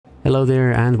Hello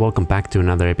there and welcome back to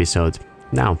another episode.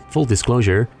 Now, full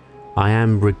disclosure, I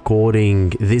am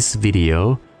recording this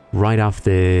video right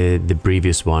after the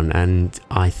previous one, and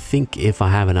I think if I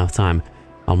have enough time,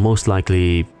 I'll most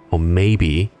likely, or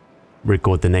maybe,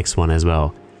 record the next one as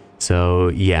well. So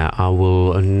yeah, I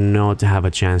will not have a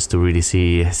chance to really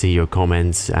see your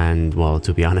comments, and well,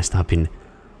 to be honest, I've been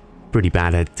pretty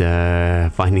bad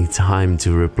at finding time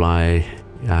to reply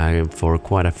for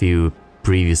quite a few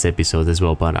previous episodes as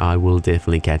well, but I will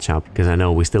definitely catch up because I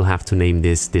know we still have to name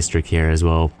this district here as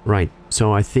well. Right,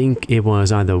 so I think it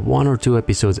was either 1 or 2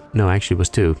 episodes. No, actually it was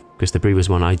 2, because the previous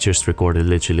one I just recorded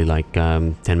literally like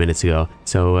 10 minutes ago.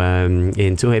 So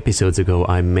in 2 episodes ago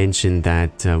I mentioned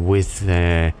that with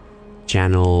the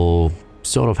channel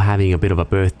sort of having a bit of a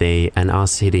birthday and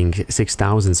us hitting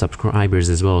 6,000 subscribers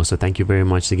as well, so thank you very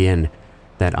much again,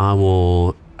 that I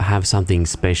will have something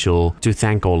special to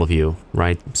thank all of you,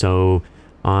 right? So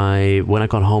when I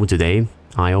got home today,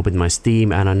 I opened my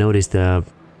Steam and I noticed I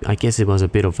guess it was a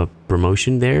bit of a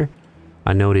promotion there.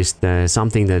 I noticed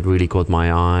something that really caught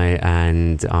my eye,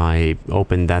 and I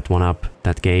opened that one up,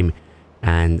 that game,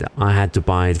 and I had to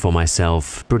buy it for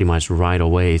myself pretty much right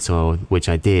away, so which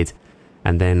I did.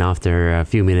 And then after a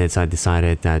few minutes I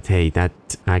decided that, hey, that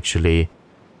actually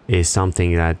is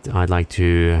something that I'd like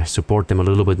to support them a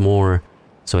little bit more.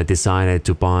 So I decided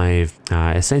to buy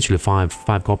essentially five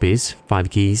copies, 5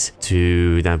 keys,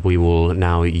 to that we will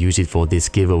now use it for this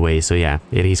giveaway. So yeah,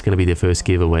 it is going to be the first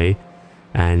giveaway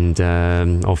and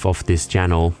of this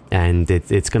channel, and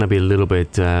it's going to be a little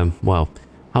bit well,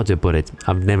 how to put it,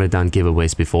 I've never done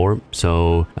giveaways before,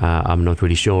 so I'm not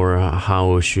really sure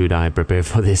how should I prepare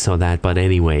for this or that, but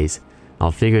anyways,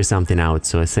 I'll figure something out.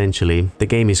 So essentially the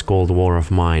game is called War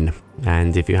of Mine,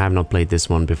 and if you have not played this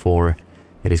one before,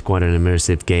 it is quite an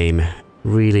immersive game,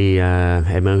 really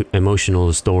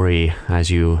emotional story as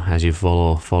you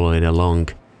follow it along.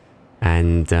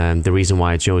 And the reason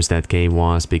why I chose that game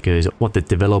was because what the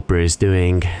developer is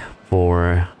doing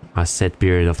for a set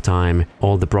period of time,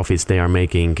 all the profits they are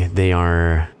making, they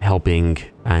are helping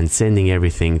and sending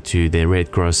everything to the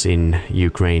Red Cross in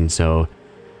Ukraine. So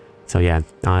yeah,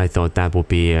 I thought that would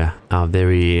be a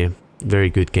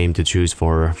very good game to choose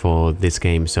for this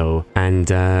game. So, and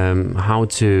how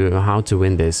to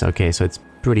win this? Okay, so it's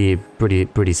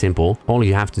pretty simple. All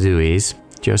you have to do is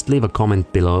just leave a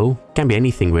comment below. Can be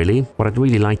anything really. What I'd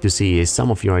really like to see is some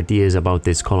of your ideas about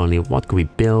this colony. What could we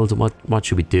build? What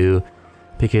should we do?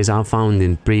 Because I've found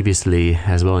in previously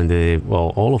as well, in the,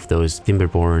 well, all of those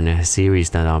Timberborn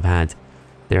series that I've had,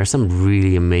 there are some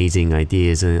really amazing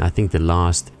ideas, and I think the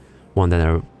last one that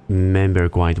I remember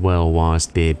quite well was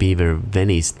the Beaver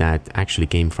Venice that actually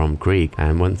came from Greek,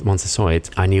 and once I saw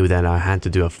it, I knew that I had to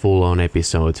do a full-on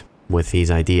episode with these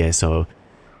ideas.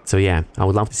 So yeah, I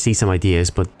would love to see some ideas,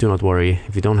 but do not worry,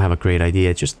 if you don't have a great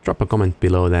idea, just drop a comment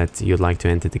below that you'd like to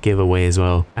enter the giveaway as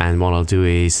well. And what I'll do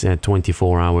is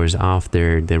 24 hours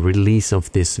after the release of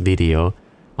this video,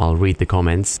 I'll read the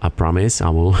comments. I promise I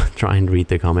will try and read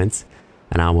the comments,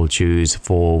 and I will choose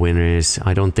 4 winners.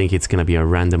 I don't think it's gonna be a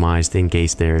randomized, in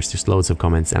case there's just loads of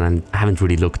comments, and I haven't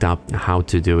really looked up how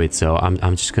to do it, so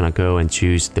I'm just gonna go and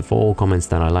choose the 4 comments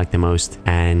that I like the most.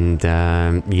 And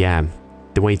yeah,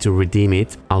 the way to redeem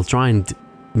it, I'll try and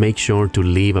make sure to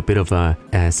leave a bit of a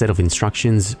set of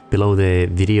instructions below the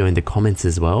video in the comments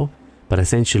as well. But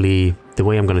essentially, the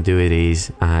way I'm gonna do it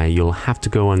is you'll have to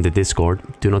go on the Discord.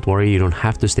 Do not worry, you don't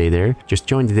have to stay there. Just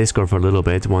join the Discord for a little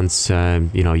bit. Once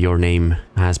you know, your name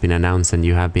has been announced and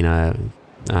you have been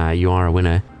you are a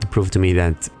winner, prove to me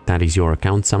that that is your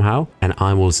account somehow, and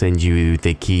I will send you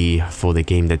the key for the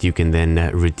game that you can then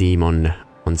redeem on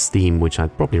Steam, which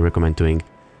I'd probably recommend doing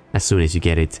as soon as you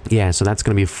get it. Yeah, so that's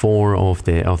gonna be 4 of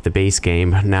the base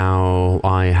game. Now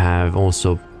I have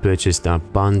also purchased a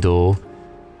bundle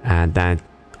that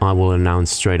I will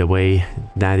announce straight away.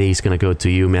 That is gonna go to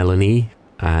you, Melanie.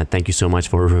 Thank you so much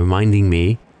for reminding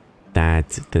me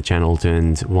that the channel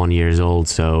turned 1 year old.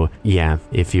 So yeah,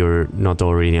 if you're not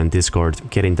already on Discord,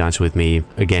 get in touch with me.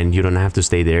 Again, you don't have to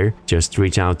stay there, just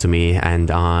reach out to me and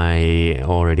I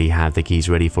already have the keys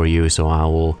ready for you, so I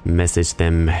will message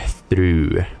them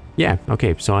through. Yeah,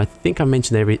 okay, so I think I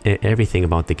mentioned everything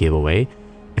about the giveaway.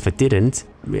 If I didn't,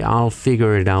 I'll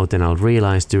figure it out and I'll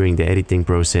realize during the editing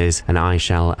process, and I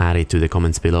shall add it to the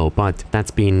comments below. But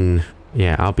that's been,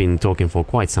 yeah, I've been talking for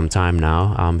quite some time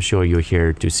now. I'm sure you're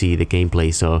here to see the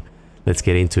gameplay, so let's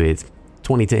get into it.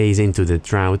 20 days into the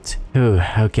drought. Oh,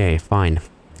 okay, fine.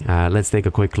 Let's take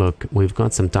a quick look. We've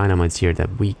got some dynamites here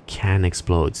that we can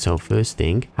explode. So first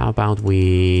thing, how about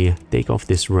we take off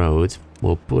this road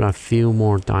We'll put a few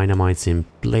more dynamites in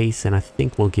place, and I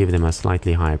think we'll give them a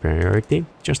slightly higher priority,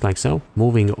 just like so.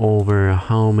 Moving over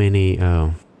how many?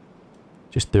 Oh,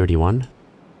 just 31.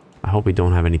 I hope we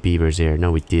don't have any beavers here.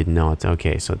 No, we did not.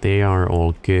 Okay, so they are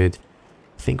all good.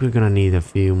 I think we're gonna need a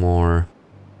few more.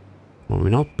 Well, we're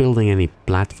not building any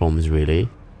platforms really.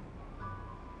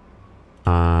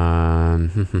 Are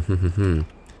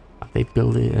they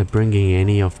bringing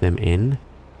any of them in?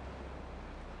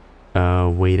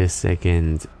 Wait a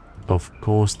second. Of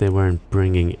course they weren't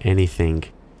bringing anything.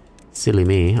 Silly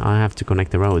me, I have to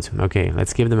connect the road. Okay,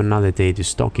 let's give them another day to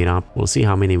stock it up. We'll see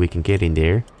how many we can get in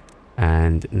there.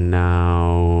 And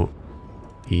now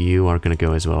you are gonna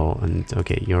go as well. And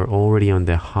okay, you're already on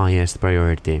the highest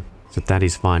priority. So that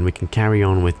is fine. We can carry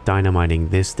on with dynamiting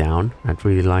this down. I'd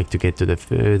really like to get to the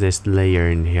furthest layer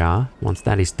in here. Once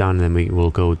that is done, then we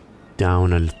will go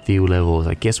down a few levels.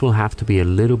 I guess we'll have to be a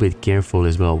little bit careful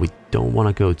as well. We don't want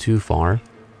to go too far.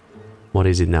 What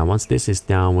is it now? Once this is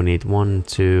down, we need 1,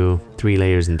 2, 3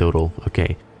 layers in total.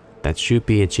 Okay, that should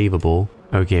be achievable.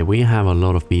 Okay, we have a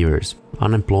lot of beavers.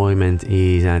 Unemployment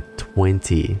is at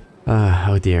 20.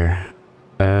 Oh dear.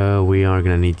 We are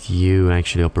gonna need you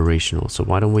actually operational. So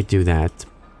why don't we do that?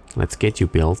 Let's get you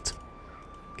built.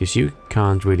 Because you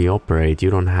can't really operate. You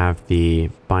don't have the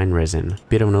pine resin.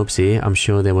 Bit of an oopsie. I'm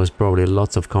sure there was probably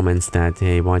lots of comments that,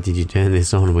 hey, why did you turn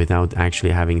this on without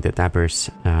actually having the dappers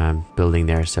building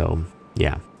there? So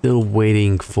yeah. Still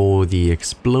waiting for the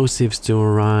explosives to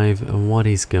arrive. What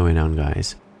is going on,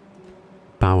 guys?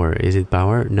 Power. Is it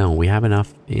power? No, we have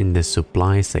enough in the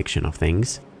supply section of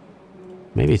things.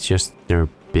 Maybe it's just they're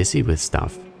busy with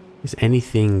stuff. Is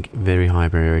anything very high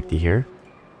priority here?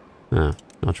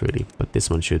 Not really, but this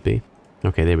one should be.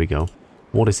 Okay, there we go.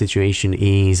 Water situation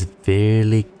is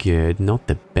fairly good. Not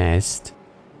the best,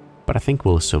 but I think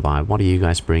we'll survive. What are you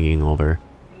guys bringing over?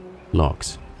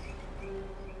 Logs.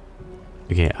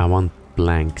 Okay, I want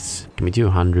blanks. Can we do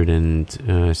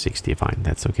 160? Fine,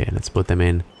 that's okay. Let's put them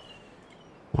in.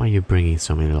 Why are you bringing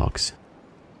so many logs?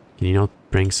 Can you not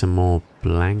bring some more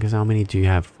blanks? How many do you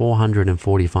have?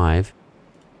 445.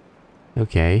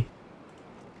 Okay.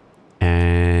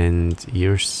 And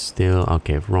you're still...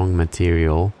 Okay, wrong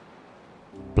material.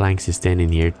 Blanks is 10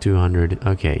 in here. 200.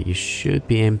 Okay, you should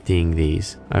be emptying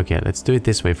these. Okay, let's do it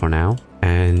this way for now.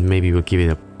 And maybe we'll give it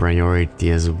a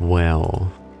priority as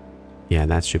well. Yeah,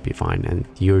 that should be fine. And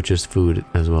you're just food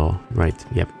as well. Right,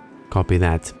 yep. Copy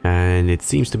that. And it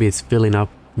seems to be it's filling up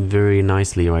very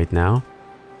nicely right now.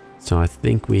 So I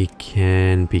think we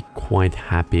can be quite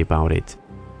happy about it.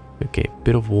 Okay,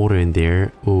 bit of water in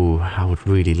there. Oh, I would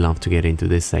really love to get into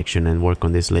this section and work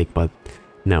on this lake, but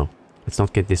no. Let's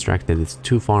not get distracted. It's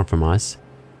too far from us.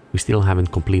 We still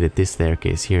haven't completed this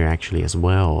staircase here actually as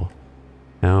well.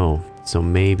 Oh, so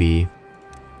maybe...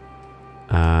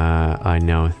 I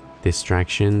know.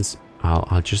 Distractions.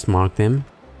 I'll just mark them.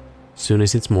 Soon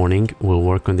as it's morning, we'll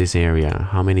work on this area.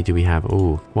 How many do we have?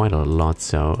 Oh, quite a lot.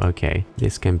 So, okay.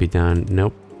 This can be done.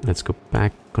 Nope. Let's go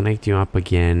back. Connect you up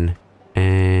again.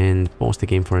 And pause the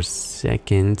game for a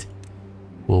second.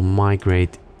 We'll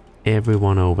migrate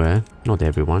everyone over. Not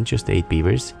everyone, just 8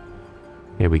 beavers.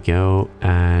 Here we go.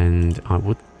 And I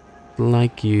would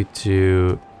like you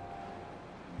to...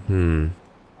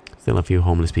 Still a few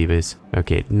homeless beavers.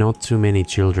 Okay, not too many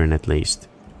children at least.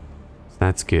 So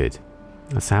that's good.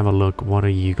 Let's have a look. What are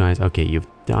you guys... Okay, you've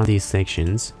done these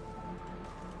sections.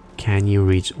 Can you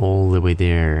reach all the way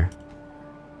there?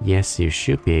 Yes, you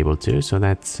should be able to. So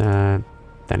that's... that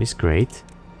is great.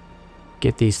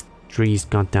 Get these trees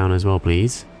cut down as well,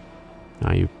 please.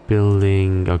 Are you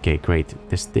building... Okay, great.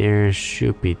 The stairs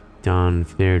should be done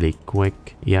fairly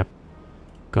quick. Yep.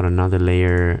 Got another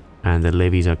layer. And the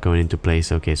levees are going into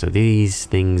place. Okay, so these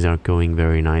things are going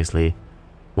very nicely.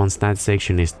 Once that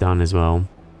section is done as well...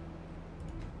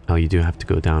 Oh, you do have to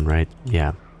go down, right?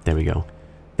 Yeah, there we go.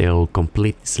 They'll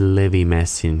complete this levee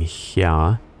mess in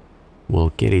here.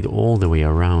 We'll get it all the way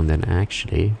around. And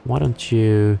actually, why don't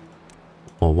you...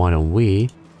 Or why don't we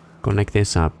connect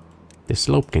this up? The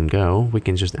slope can go. We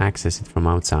can just access it from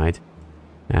outside.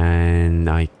 And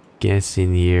I guess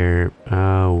in here...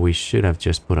 we should have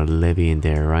just put a levee in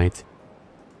there, right?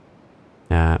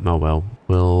 Oh well.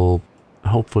 We'll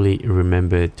hopefully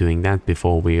remember doing that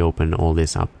before we open all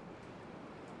this up.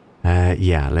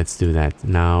 Yeah, let's do that.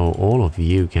 Now, all of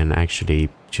you can actually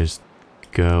just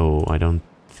go. I don't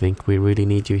think we really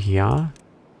need you here.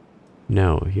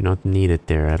 No, you're not needed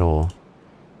there at all.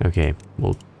 Okay,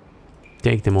 we'll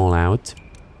take them all out.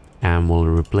 And we'll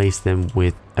replace them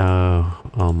with...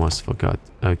 almost forgot.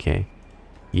 Okay.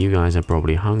 You guys are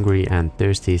probably hungry and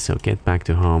thirsty, so get back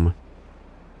to home.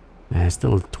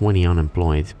 Still 20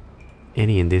 unemployed.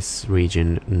 any in this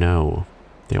region? No.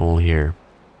 They're all here.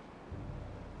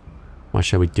 What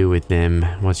shall we do with them?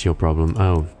 What's your problem?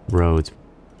 Oh, road.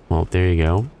 Well, there you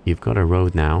go. You've got a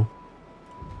road now.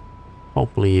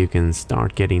 Hopefully you can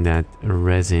start getting that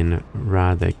resin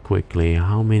rather quickly.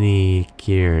 How many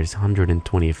gears?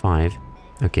 125.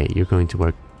 Okay, you're going to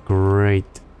work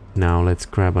great. Now let's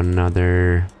grab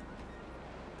another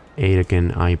 8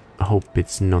 again. I hope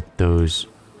it's not those.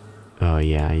 Oh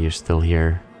yeah, you're still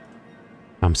here.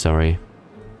 I'm sorry.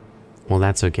 Well,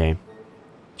 that's okay.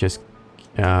 Just...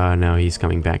 no, he's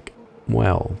coming back.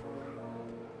 Well,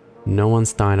 no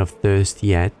one's died of thirst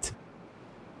yet.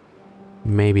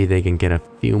 Maybe they can get a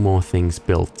few more things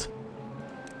built.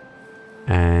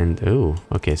 And, oh,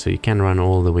 okay, so you can run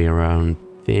all the way around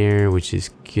there, which is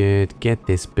good. Get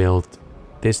this built.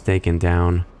 This taken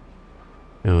down.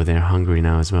 Oh, they're hungry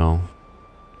now as well.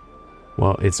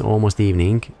 Well, it's almost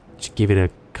evening. Just give it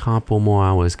a couple more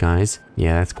hours, guys.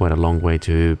 Yeah, that's quite a long way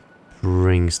to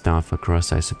bring stuff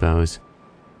across, I suppose.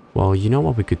 Well, you know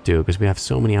what we could do, because we have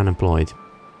so many unemployed.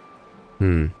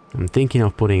 I'm thinking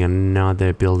of putting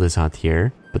another builder's hut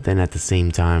here, but then at the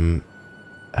same time,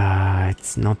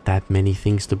 it's not that many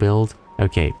things to build.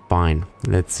 Okay, fine.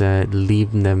 Let's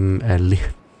leave them.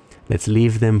 Let's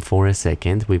leave them for a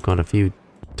second. We've got a few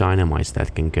dynamites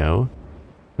that can go.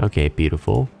 Okay,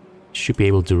 beautiful. Should be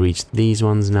able to reach these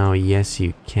ones now. Yes,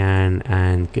 you can.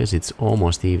 And because it's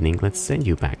almost evening, let's send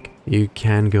you back. You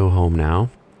can go home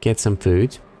now. Get some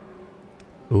food.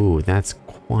 Ooh, that's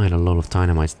quite a lot of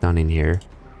dynamites done in here.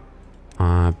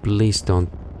 Please don't...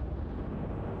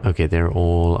 Okay, they're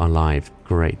all alive.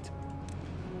 Great.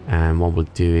 And what we'll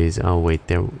do is... Oh, wait,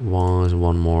 there was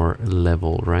one more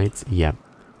level, right? Yep.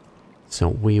 So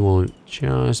we will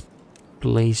just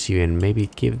place you in. Maybe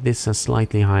give this a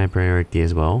slightly higher priority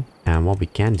as well. And what we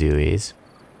can do is...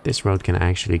 This road can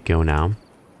actually go now.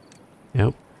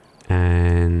 Yep.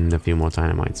 And a few more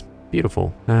dynamites.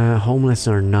 Beautiful. Homeless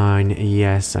are 9.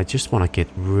 Yes, I just want to get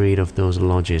rid of those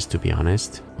lodges, to be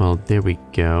honest. Well, there we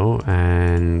go.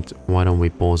 And why don't we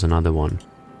pause another one?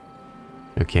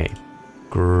 Okay,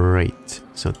 great.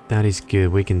 So that is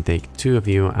good. We can take 2 of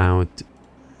you out.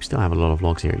 We still have a lot of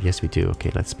logs here. Yes, we do.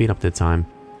 Okay, let's speed up the time.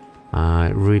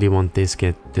 I really want this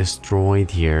get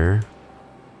destroyed here.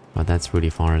 But that's really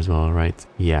far as well, right?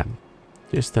 Yeah.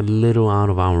 Just a little out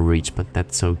of our reach, but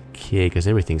that's okay, because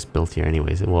everything's built here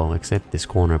anyways. Well, except this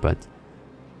corner, but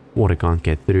water can't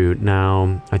get through.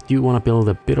 Now, I do want to build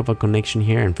a bit of a connection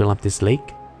here and fill up this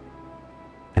lake.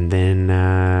 And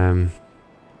then,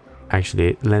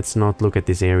 actually, let's not look at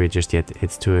this area just yet.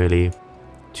 It's too early.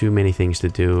 Too many things to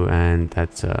do, and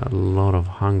that's a lot of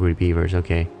hungry beavers.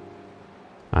 Okay.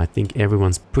 I think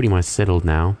everyone's pretty much settled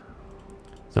now.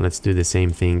 So let's do the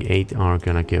same thing. 8 are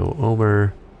gonna go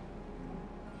over.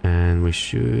 And we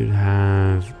should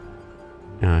have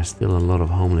still a lot of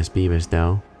homeless beavers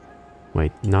though.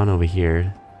 Wait, none over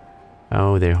here.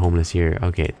 Oh, they're homeless here.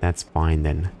 Okay, that's fine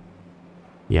then.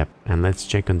 Yep, and let's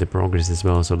check on the progress as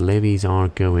well. So levies are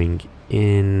going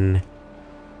in.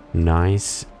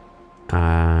 Nice.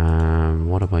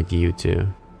 What about you two?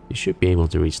 You should be able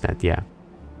to reach that, yeah.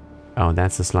 Oh,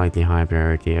 that's a slightly higher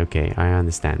priority. Okay, I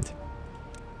understand.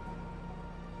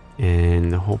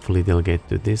 And hopefully they'll get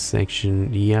to this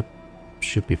section. Yep,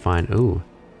 should be fine. Oh,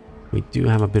 we do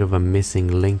have a bit of a missing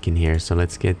link in here, so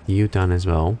let's get you done as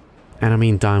well. And I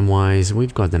mean, time-wise,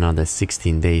 we've got another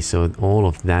 16 days, so all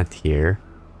of that here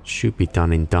should be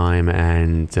done in time.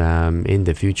 And in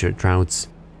the future droughts,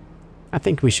 I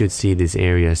think we should see this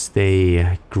area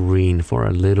stay green for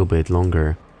a little bit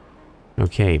longer.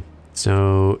 Okay,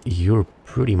 so you're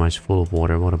pretty much full of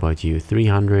water. What about you?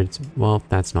 300? Well,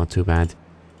 that's not too bad.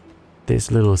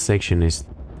 This little section is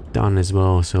done as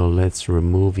well, so let's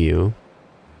remove you.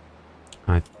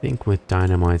 I think with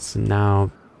dynamites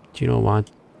now, do you know what?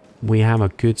 We have a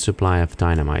good supply of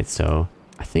dynamite, so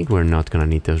I think we're not gonna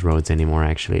need those roads anymore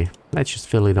actually. Let's just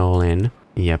fill it all in.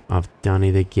 Yep, I've done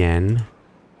it again.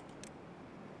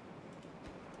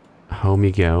 Home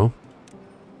you go.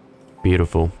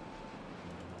 Beautiful.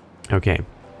 Okay,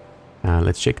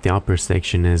 let's check the upper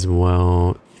section as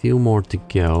well. Few more to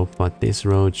go, but this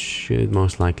road should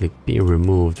most likely be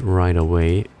removed right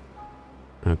away.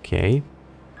 Okay,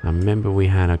 I remember we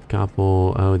had a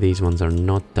couple. Oh, these ones are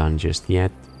not done just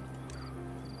yet.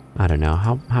 I don't know,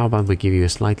 how about we give you a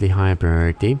slightly higher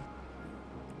priority.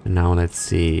 And now let's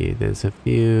see, there's a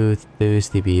few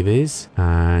thirsty beavers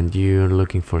and you're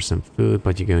looking for some food,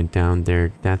 but you're going down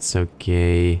there. That's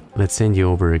okay. Let's send you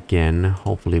over again.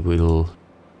 Hopefully we'll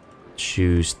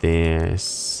choose the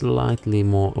slightly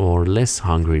more or less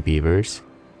hungry beavers.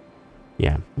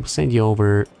 Yeah, we'll send you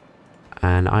over.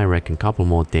 and I reckon a couple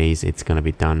more days it's gonna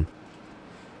be done.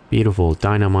 Beautiful.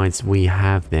 Dynamites, we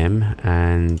have them,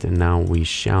 and now we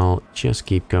shall just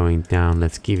keep going down.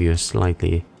 Let's give you a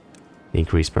slightly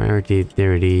increased priority.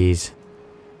 There it is.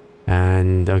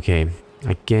 And okay,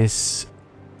 I guess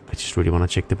I just really want to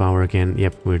check the power again.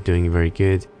 Yep, we're doing very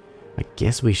good. I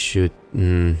guess we should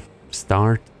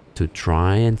start to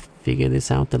try and figure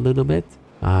this out a little bit.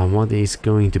 What is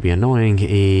going to be annoying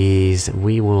is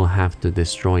we will have to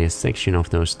destroy a section of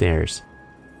those stairs,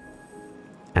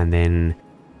 and then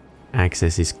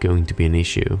access is going to be an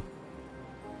issue.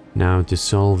 Now to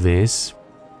solve this,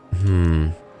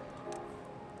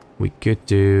 we could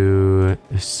do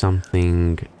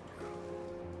something.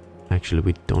 Actually,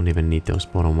 we don't even need those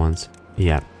bottom ones.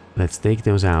 Yeah, let's take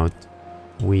those out.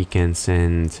 We can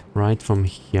send right from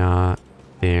here,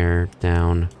 there,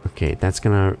 down. Okay, that's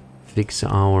gonna fix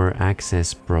our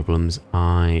access problems,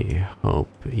 I hope.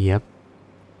 Yep.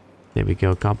 There we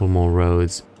go, a couple more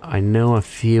roads. I know a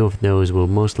few of those will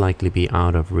most likely be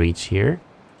out of reach here,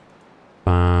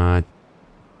 but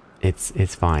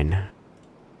it's fine.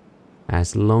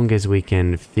 As long as we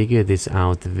can figure this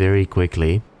out very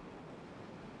quickly,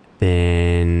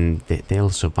 then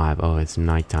they'll survive. Oh, it's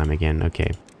nighttime again.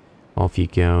 Okay, off you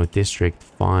go. District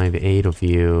 5, 8 of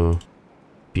you.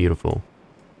 Beautiful.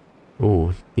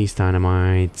 Oh, these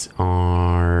dynamites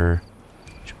are...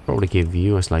 Should probably give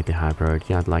you a slightly higher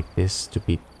priority. I'd like this to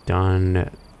be done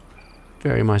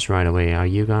very much right away. Are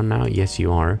you gone now? Yes,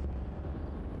 you are.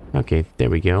 Okay,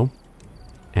 there we go.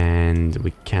 And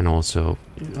we can also...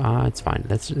 it's fine.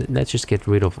 Let's just get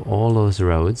rid of all those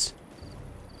roads.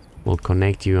 We'll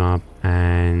connect you up,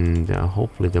 and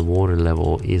hopefully the water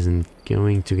level isn't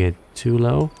going to get too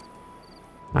low.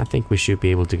 I think we should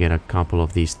be able to get a couple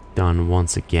of these done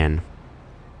once again.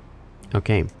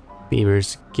 Okay,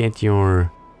 Beavers, get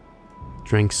your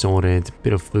drink sorted,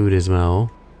 bit of food as well.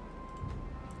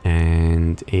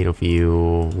 And 8 of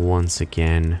you once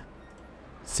again.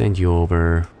 Send you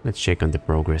over. Let's check on the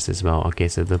progress as well. Okay,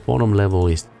 so the bottom level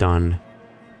is done.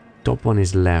 Top one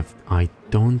is left. I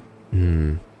don't...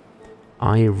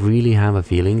 I really have a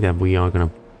feeling that we are gonna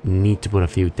need to put a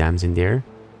few dams in there,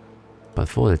 but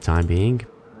for the time being,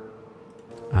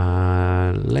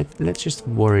 let's just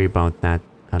worry about that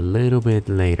a little bit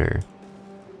later.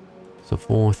 So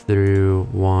 4 through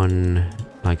 1,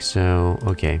 like so.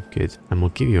 Okay, good. And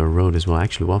we'll give you a road as well.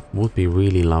 Actually, what would be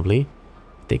really lovely,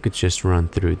 they could just run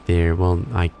through there. Well,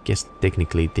 I guess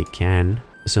technically they can,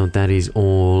 so that is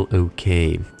all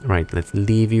okay. Right, let's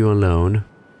leave you alone.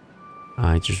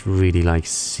 I just really like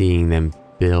seeing them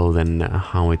build and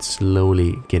how it's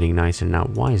slowly getting nicer. Now,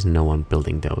 why is no one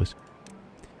building those?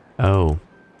 Oh.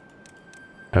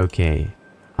 Okay.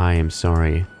 I am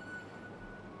sorry.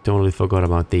 Totally forgot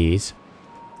about these.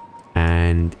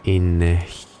 And in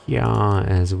here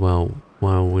as well,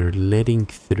 well, we're letting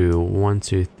through 1,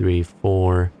 2, 3,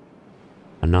 4,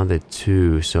 another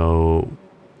 2. So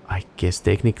I guess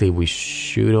technically we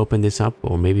should open this up,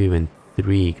 or maybe even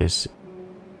 3, because...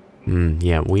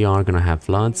 yeah, we are gonna have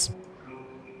floods.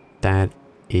 That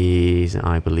is,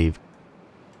 I believe,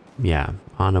 yeah,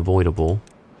 unavoidable.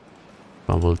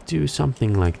 But we'll do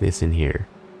something like this in here.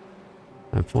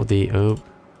 And for the... oh,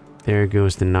 there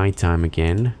goes the nighttime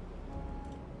again.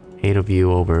 8 of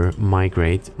you over.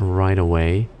 Migrate right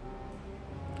away.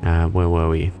 Where were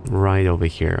we? Right over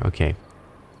here. Okay.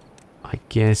 I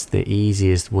guess the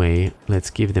easiest way,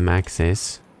 let's give them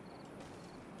access.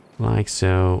 Like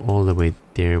so, all the way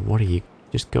there. What are you?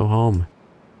 Just go home.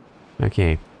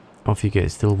 Okay, off you go.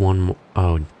 Still one more.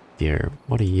 Oh dear,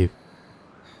 what are you?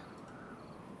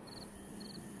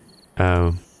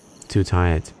 Oh, too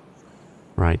tired.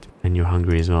 Right, and you're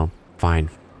hungry as well.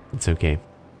 Fine, it's okay.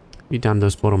 You've done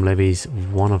those bottom levees.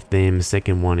 One of them,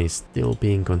 second one is still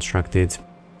being constructed.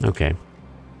 Okay.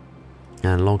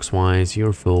 And logs wise,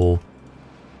 you're full.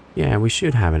 Yeah, we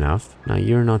should have enough. Now,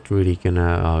 you're not really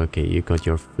gonna... oh, okay, you got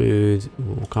your food.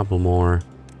 A couple more.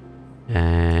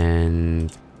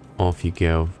 And off you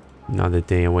go. Another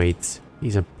day awaits.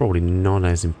 These are probably not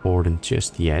as important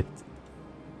just yet.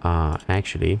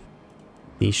 Actually,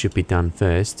 these should be done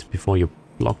first before you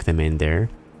block them in there.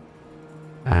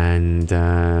 And,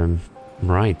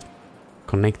 right.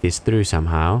 Connect this through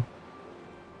somehow.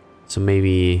 So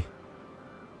maybe...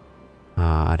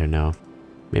 I don't know.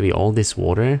 Maybe all this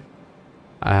water?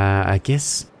 I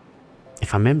guess,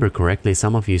 if I remember correctly,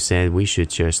 some of you said we should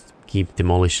just keep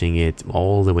demolishing it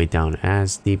all the way down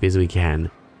as deep as we can.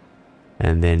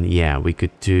 And then, yeah, we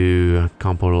could do a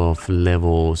couple of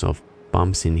levels of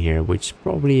bumps in here, which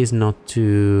probably is not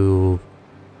too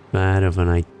bad of an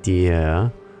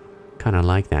idea. Kind of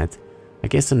like that. I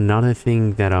guess another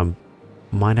thing that I'm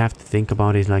might have to think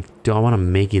about it. Like, do I want to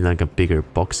make it like a bigger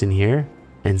box in here?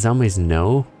 In some ways,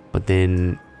 no. But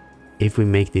then if we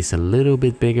make this a little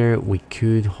bit bigger, we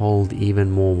could hold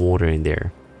even more water in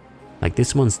there. Like,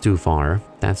 this one's too far,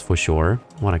 that's for sure.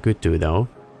 What I could do though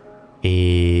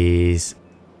is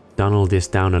tunnel this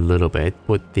down a little bit,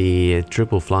 put the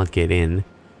triple floodgate in,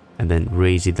 and then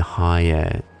raise it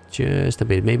higher just a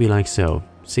bit, maybe like so,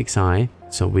 6 high.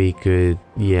 So we could,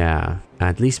 yeah,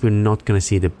 at least we're not gonna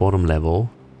see the bottom level.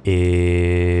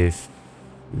 If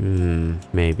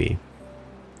maybe,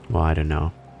 well, I don't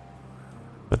know,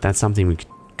 but that's something we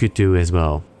could do as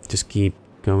well. Just keep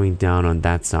going down on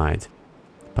that side,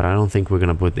 but I don't think we're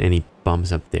gonna put any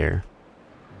bumps up there.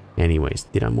 Anyways,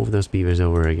 did I move those beavers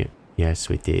over again? Yes,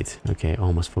 we did. Okay,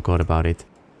 almost forgot about it.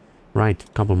 Right,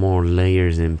 couple more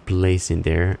layers in place in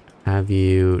there. Have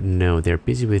you? No, they're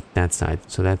busy with that side,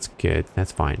 so that's good.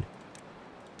 That's fine.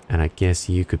 And I guess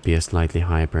you could be a slightly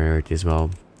higher priority as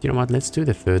well. You know what? Let's do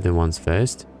the further ones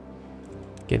first.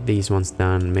 Get these ones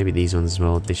done. Maybe these ones as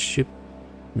well. This should...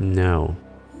 No.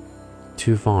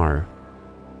 Too far.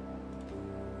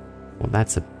 Well,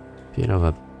 that's a bit of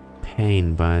a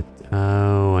pain, but...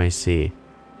 Oh, I see.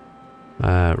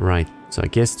 Right. So I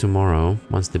guess tomorrow,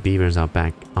 once the beavers are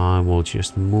back, I will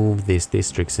just move this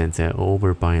district center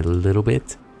over by a little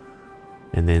bit.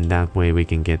 And then that way we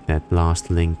can get that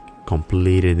last link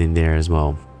completed in there as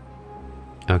well.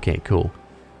 Okay, cool.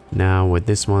 Now with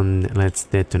this one, let's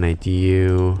detonate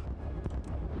you.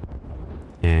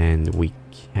 And we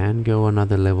can go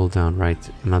another level down, right?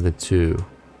 Another 2.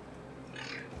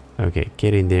 Okay,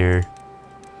 get in there.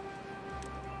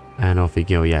 And off we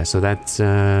go. Yeah, so that's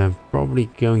probably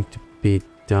going to be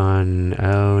done.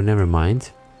 Oh, never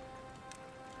mind.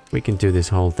 We can do this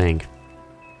whole thing.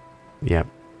 Yep.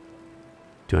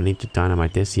 Do I need to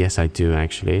dynamite this? Yes, I do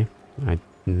actually.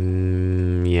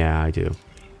 Yeah, I do.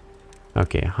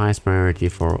 Okay, highest priority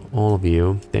for all of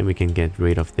you. Then we can get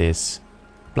rid of this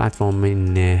platform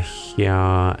in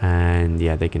here, and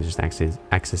yeah, they can just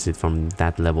access it from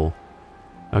that level.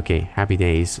 Okay, happy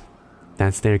days.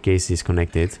 That staircase is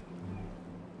connected.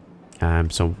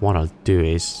 So what I'll do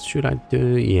is, should I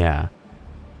do? Yeah.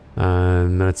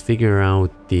 Let's figure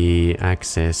out the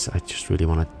access. I just really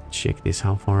want to check this.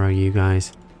 How far are you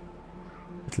guys?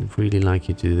 I'd really like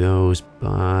you to do those,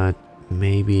 but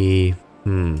maybe,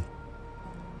 maybe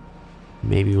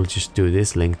we'll just do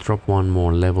this link, drop one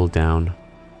more level down.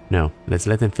 No, let's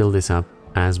let them fill this up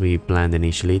as we planned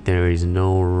initially. There is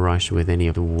no rush with any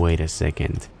of the... Wait a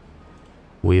second.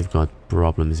 We've got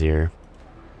problems here.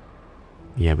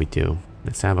 Yeah, we do.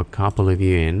 Let's have a couple of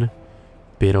you in.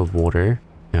 Bit of water.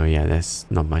 Oh yeah, there's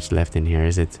not much left in here,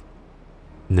 is it?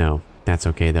 No, that's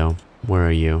okay though. Where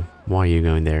are you? Why are you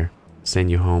going there?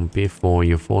 Send you home before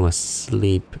you fall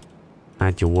asleep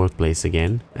at your workplace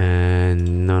again.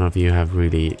 And none of you have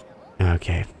really...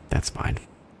 Okay, that's fine.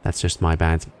 That's just my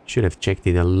bad. Should have checked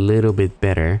it a little bit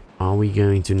better. Are we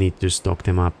going to need to stock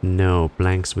them up? No.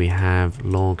 Blanks we have.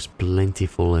 Logs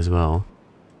plentiful as well.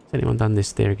 Has anyone done this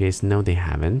staircase? No, they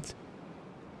haven't.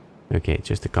 Okay,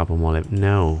 just a couple more left.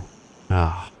 No.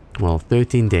 Ah. Well,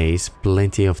 13 days.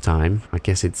 Plenty of time. I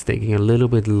guess it's taking a little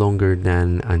bit longer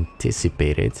than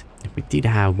anticipated. If we did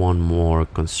have one more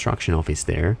construction office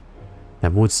there,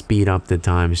 that would speed up the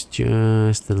times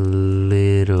just a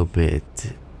little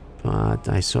bit. But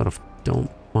I sort of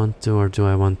don't want to, or do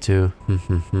I want to?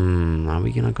 Are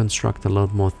we gonna construct a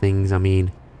lot more things? I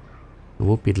mean, it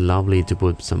would be lovely to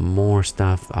put some more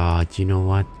stuff. Do you know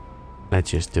what?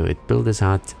 Let's just do it. Build this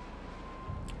hut.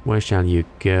 Where shall you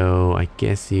go? I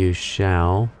guess you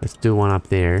shall. Let's do one up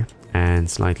there and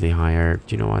slightly higher.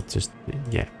 Do you know what? Just,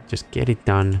 yeah, just get it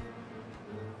done.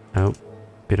 Oh,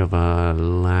 bit of a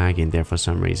lag in there for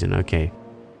some reason. Okay.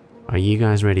 Are you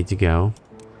guys ready to go?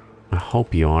 I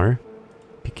hope you are,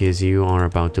 because you are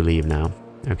about to leave now.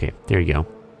 Okay, there you go.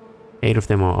 8 of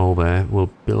them are over. We'll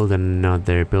build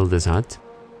another builder's hut.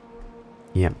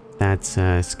 Yep, that's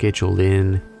scheduled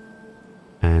in.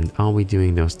 And are we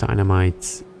doing those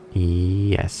dynamites?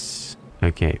 Yes.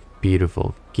 Okay,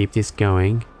 beautiful. Keep this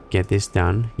going. Get this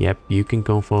done. Yep, you can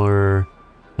go for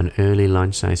an early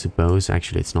lunch, I suppose.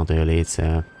 Actually, it's not early. It's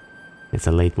a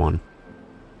late one.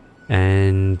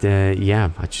 And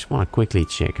yeah, I just want to quickly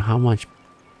check how much...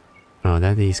 Oh,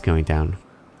 that is going down.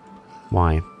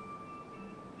 Why?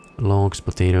 Logs,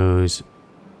 potatoes.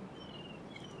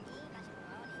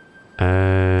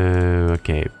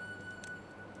 Okay.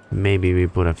 Maybe we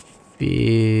put a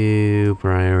few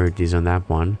priorities on that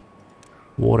one.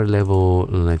 Water level,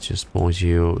 let's just pause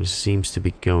you. Seems to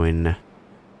be going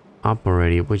up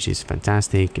already, which is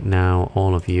fantastic. Now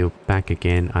all of you back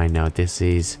again. I know this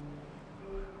is...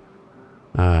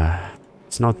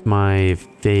 It's not my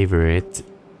favorite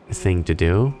thing to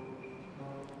do.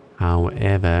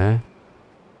 However,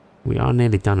 we are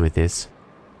nearly done with this.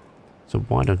 So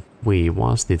why don't we,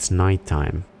 whilst it's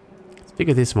nighttime, let's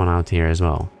figure this one out here as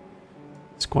well.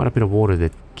 There's quite a bit of water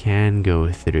that can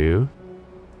go through.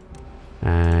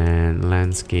 And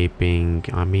landscaping,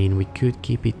 I mean, we could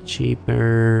keep it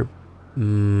cheaper.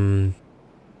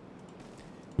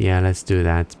 Yeah, let's do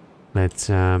that. Let's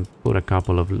put a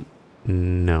couple of...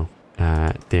 No.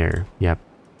 There. Yep.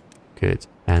 Good.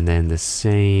 And then the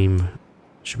same...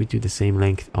 Should we do the same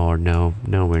length? Or no?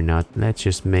 No, we're not. Let's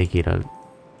just make it a...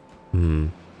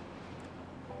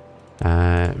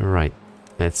 Right.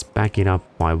 Let's back it up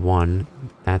by 1.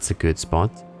 That's a good spot.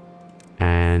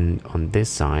 And on this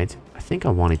side, I think I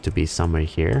want it to be somewhere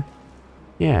here.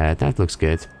 Yeah, that looks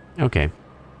good. Okay.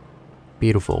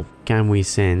 Beautiful. Can we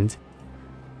send...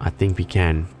 I think we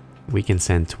can. We can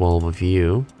send 12 of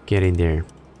you. Get in there.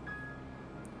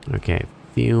 Okay.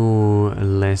 Few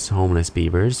less homeless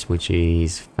beavers, which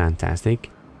is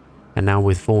fantastic. And now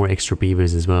with 4 extra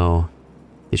beavers as well,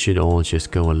 they should all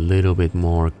just go a little bit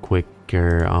more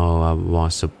quicker. Oh, I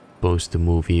was supposed to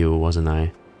move you, wasn't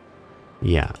I?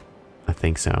 Yeah, I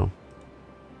think so.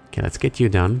 Okay, let's get you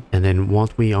done. And then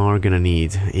what we are gonna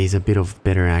need is a bit of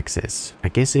better access. I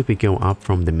guess if we go up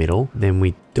from the middle, then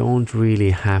we don't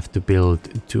really have to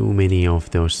build too many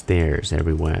of those stairs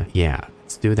everywhere. Yeah,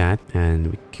 let's do that.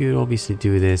 And we could obviously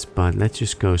do this, but let's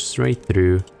just go straight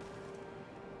through.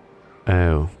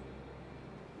 Oh.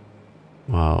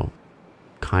 Wow.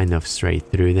 Kind of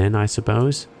straight through then, I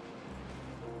suppose.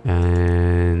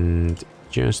 And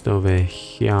just over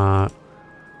here,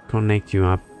 connect you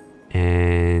up.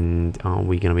 And are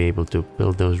we gonna be able to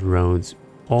build those roads?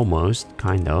 Almost,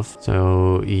 kind of.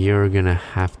 So you're gonna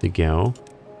have to go.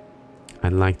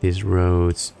 I'd like these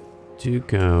roads to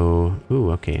go...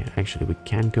 Ooh, okay. Actually, we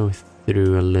can go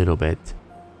through a little bit.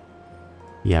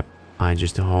 Yep. I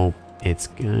just hope it's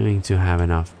going to have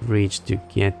enough reach to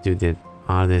get to the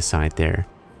other side there.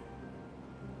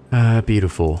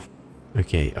 Beautiful.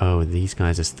 Okay, oh, these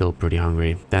guys are still pretty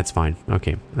hungry. That's fine.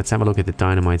 Okay, let's have a look at the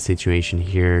dynamite situation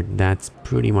here. That's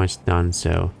pretty much done,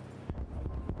 so...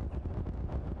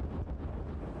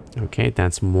 Okay,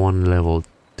 that's 1 level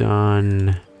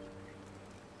done.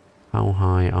 How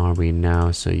high are we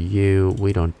now? So you,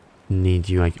 we don't need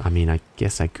you. I mean, I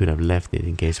guess I could have left it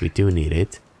in case we do need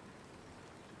it.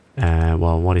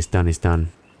 Well, what is done is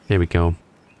done. There we go.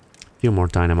 A few more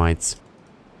dynamites.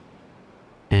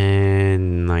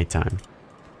 And nighttime.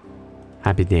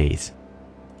 Happy days.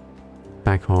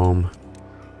 Back home.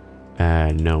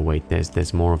 No, wait,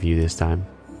 there's more of you this time.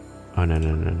 Oh,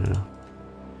 no.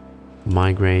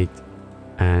 Migrate.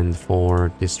 And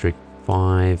for District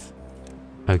 5.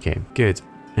 Okay, good.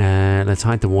 Let's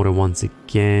hide the water once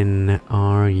again.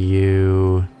 Are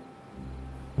you...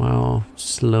 Well,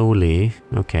 slowly.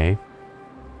 Okay.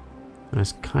 I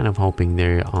was kind of hoping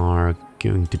they are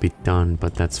going to be done,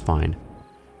 but that's fine.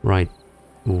 Right.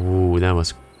 Ooh, that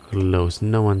was close.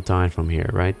 No one died from here,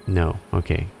 right? No.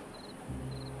 Okay.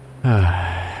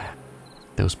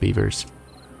 Those beavers.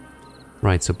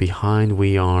 Right, so behind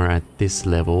we are at this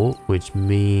level, which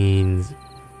means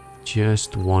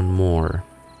just 1 more.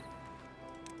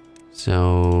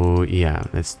 So, yeah,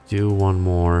 let's do 1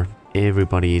 more.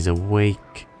 Everybody is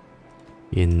awake.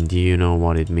 And do you know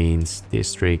what it means?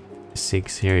 District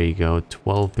 6, here you go,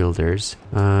 12 builders.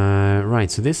 Right,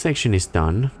 so this section is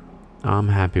done. I'm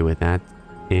happy with that.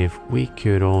 If we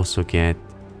could also get...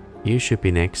 You should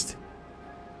be next.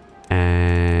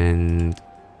 And...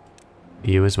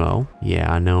 You as well.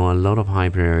 Yeah, I know a lot of high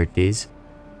priorities.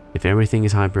 If everything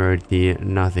is high priority,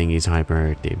 nothing is high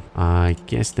priority. I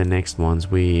guess the next ones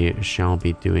we shall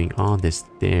be doing are the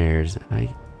stairs.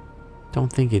 I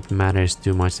don't think it matters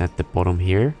too much at the bottom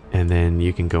here. And then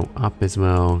you can go up as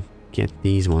well. Get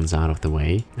these ones out of the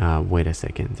way. Wait a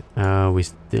second. We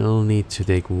still need to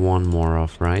take 1 more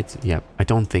off, right? Yep. I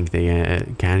don't think they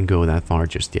can go that far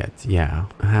just yet. Yeah.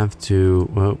 I have to...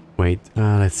 Well, wait.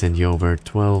 Let's send you over.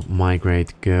 12,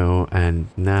 migrate, go. And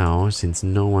now, since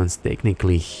no one's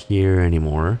technically here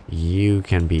anymore, you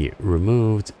can be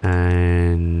removed.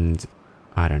 And...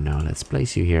 I don't know. Let's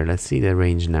place you here. Let's see the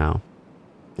range now.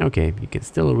 Okay, you can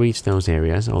still reach those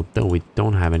areas, although we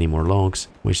don't have any more logs,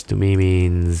 which to me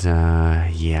means,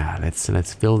 yeah,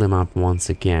 let's fill them up once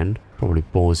again. Probably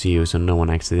pause you so no one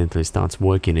accidentally starts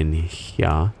working in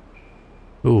here.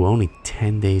 Ooh, only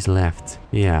 10 days left.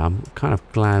 Yeah, I'm kind of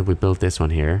glad we built this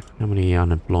one here. How many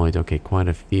unemployed? Okay, quite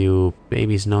a few.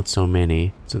 Babies, not so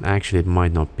many. So actually, it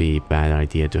might not be a bad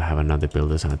idea to have another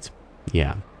builder's hut.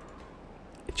 Yeah.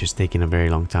 It's just taking a very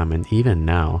long time, and even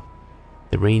now...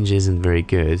 The range isn't very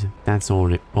good. That's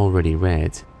already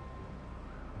red.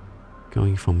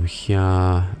 Going from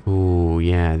here... Oh,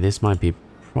 yeah, this might be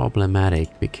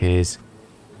problematic because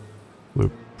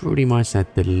we're pretty much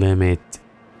at the limit.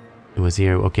 It was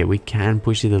here. Okay, we can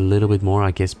push it a little bit more.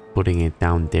 I guess putting it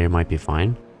down there might be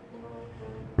fine.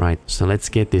 Right, so let's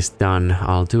get this done.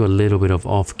 I'll do a little bit of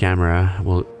off-camera.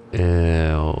 Well,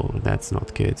 oh, that's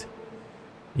not good.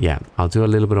 Yeah, I'll do a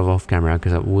little bit of off-camera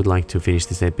because I would like to finish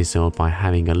this episode by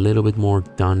having a little bit more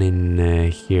done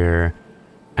in here.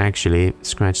 Actually,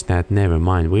 scratch that, never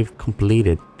mind. We've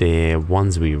completed the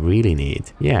ones we really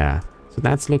need. Yeah, so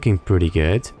that's looking pretty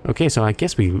good. Okay, so I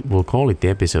guess we will call it the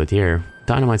episode here.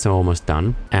 Dynamites are almost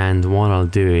done. And what I'll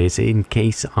do is, in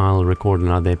case I'll record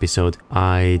another episode,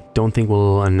 I don't think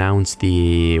we'll announce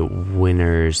the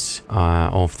winners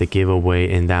of the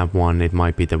giveaway in that one. It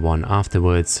might be the one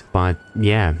afterwards. But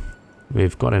yeah,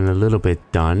 we've gotten a little bit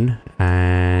done.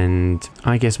 And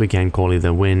I guess we can call it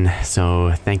a win.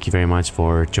 So thank you very much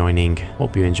for joining.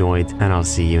 Hope you enjoyed. And I'll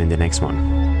see you in the next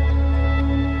one.